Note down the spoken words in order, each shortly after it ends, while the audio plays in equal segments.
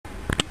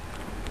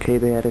Okej,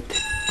 det är ett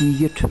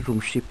digert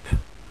rymdskepp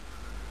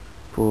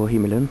på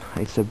himlen.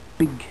 It's a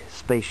big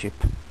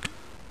spaceship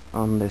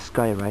on the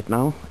sky right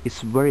now.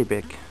 It's very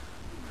big.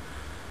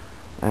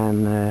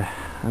 And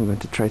I'm going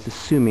to try to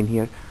zoom in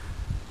here.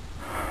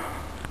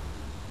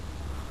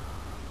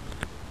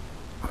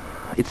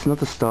 It's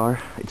not a star.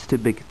 It's too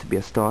big to be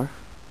a star.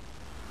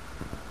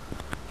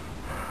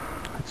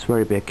 It's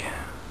very big.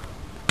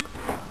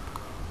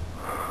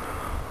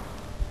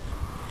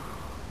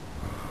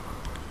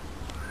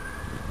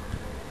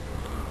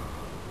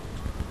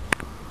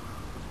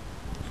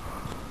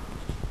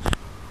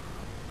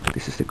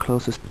 This is the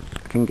closest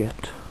I can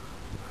get.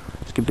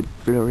 It's a bit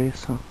blurry,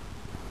 so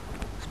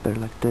it's better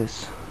like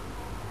this.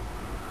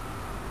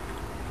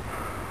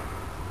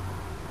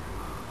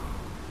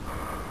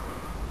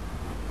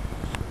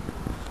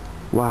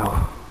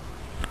 Wow.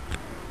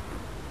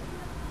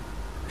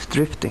 It's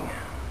drifting.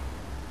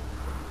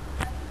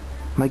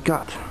 My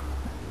God.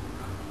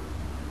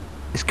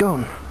 It's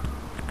gone.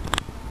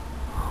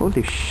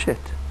 Holy shit.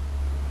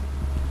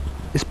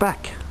 It's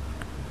back.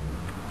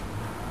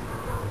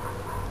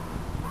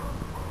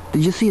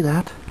 Did you see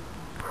that?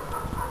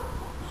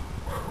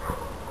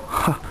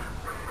 Huh.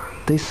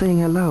 They're saying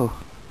hello.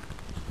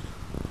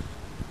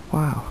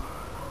 Wow.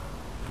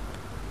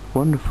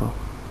 Wonderful.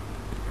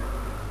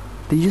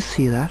 Did you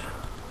see that?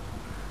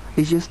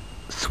 It just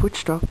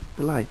switched off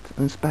the light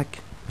and it's back.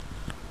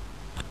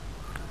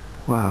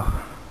 Wow.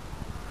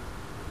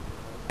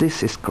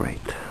 This is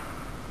great.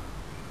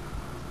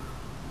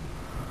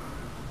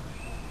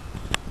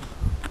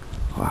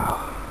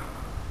 Wow.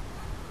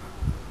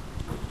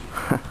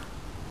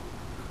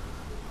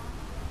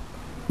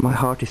 My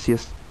heart is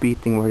just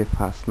beating very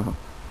fast now.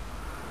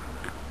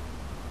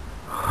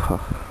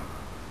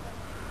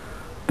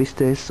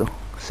 ¿Viste eso?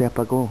 Se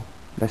apagó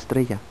la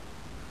estrella.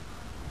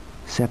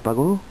 Se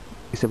apagó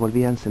y se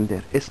volvía a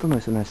encender. Esto no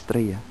es una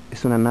estrella,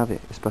 es una nave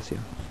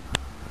espacial.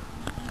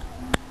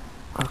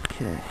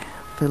 Okay,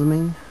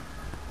 filming.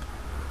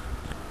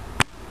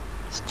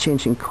 It's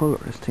changing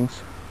colors,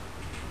 things.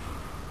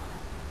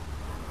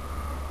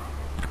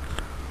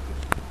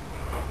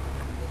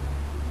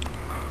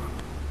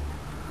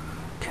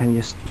 Okay, I'm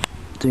just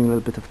doing a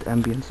little bit of the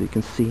ambience so you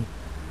can see.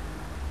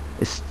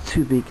 It's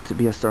too big to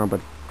be a star,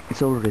 but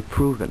it's already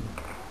proven.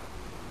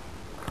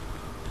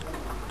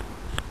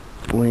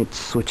 When it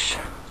switch,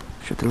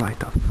 shut the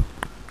light off.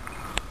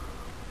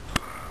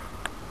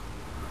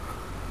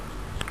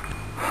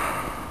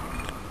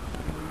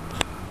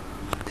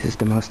 This is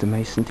the most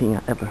amazing thing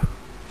I ever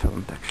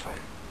filmed, actually.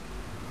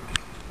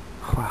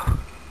 Wow.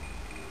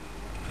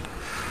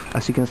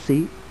 As you can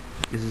see,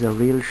 this is a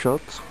real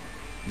shot.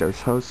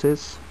 There's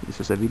houses. This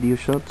is a video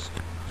shot.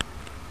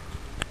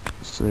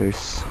 So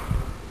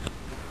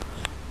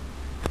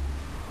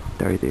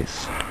there it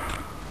is.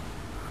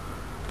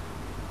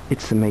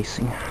 It's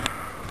amazing.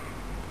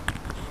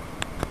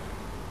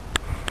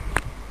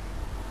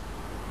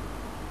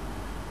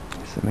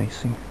 It's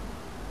amazing.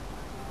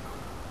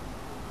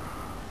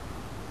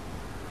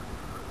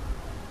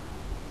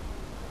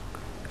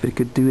 If we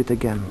could do it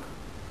again,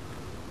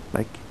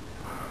 like,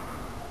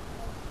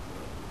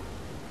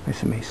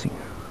 it's amazing.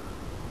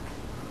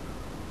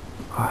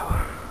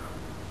 Wow.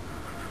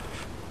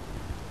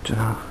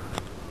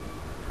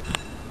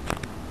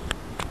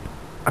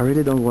 I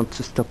really don't want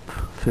to stop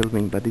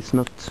filming, but it's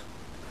not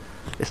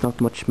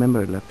much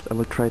memory left. I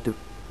will try to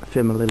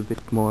film a little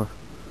bit more.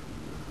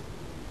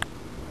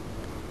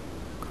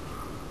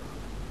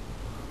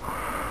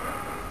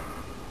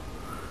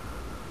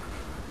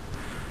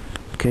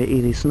 Okay,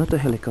 it is not a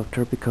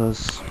helicopter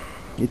because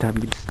it had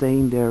been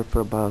staying there for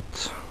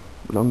about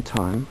a long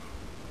time.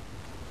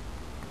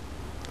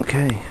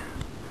 Okay.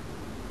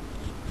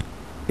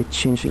 It's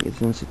changing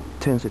its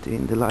intensity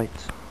in the light.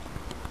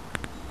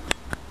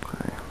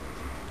 Okay.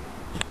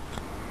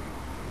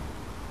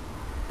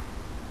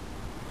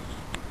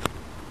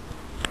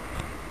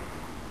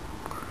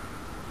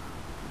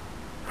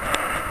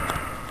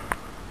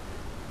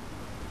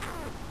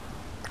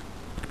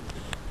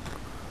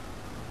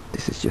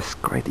 This is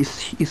just great.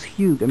 It's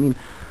huge. I mean,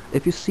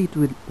 if you see it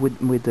with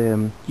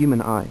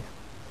human eye,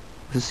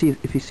 if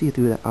you see it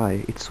with the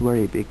eye, it's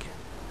very big.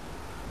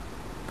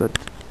 But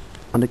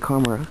on the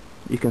camera,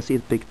 you can see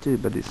it big too.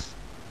 But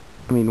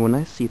I mean, when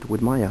I see it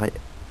with my eye,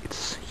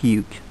 it's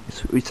huge.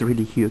 It's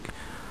really huge.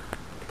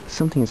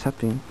 Something is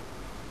happening.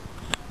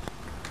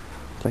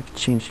 It's like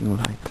changing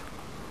light.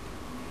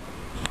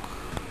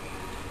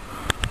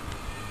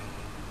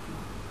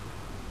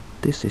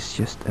 This is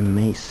just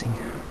amazing.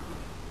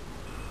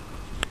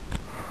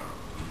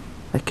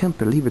 I can't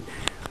believe it.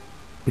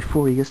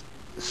 Before he just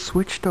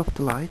switched off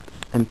the light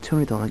and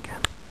turned it on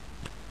again.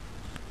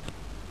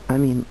 I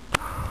mean,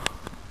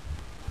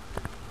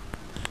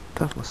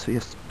 that was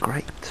just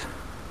great.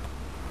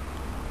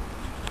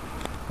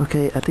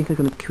 Okay, I think I'm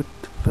gonna quit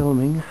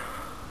filming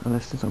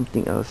unless there's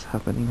something else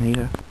happening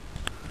here.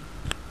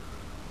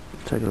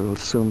 Try a little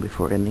zoom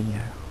before ending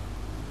here.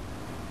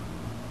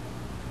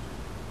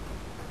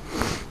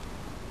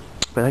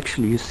 But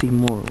actually you see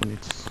more when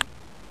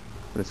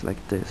it's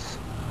like this.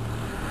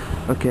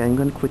 Okay, I'm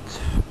gonna quit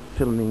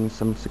filming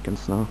some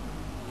seconds now.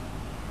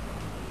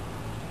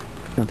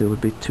 If not, it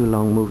would be too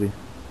long movie.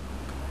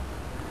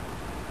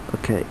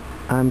 Okay,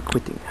 I'm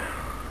quitting.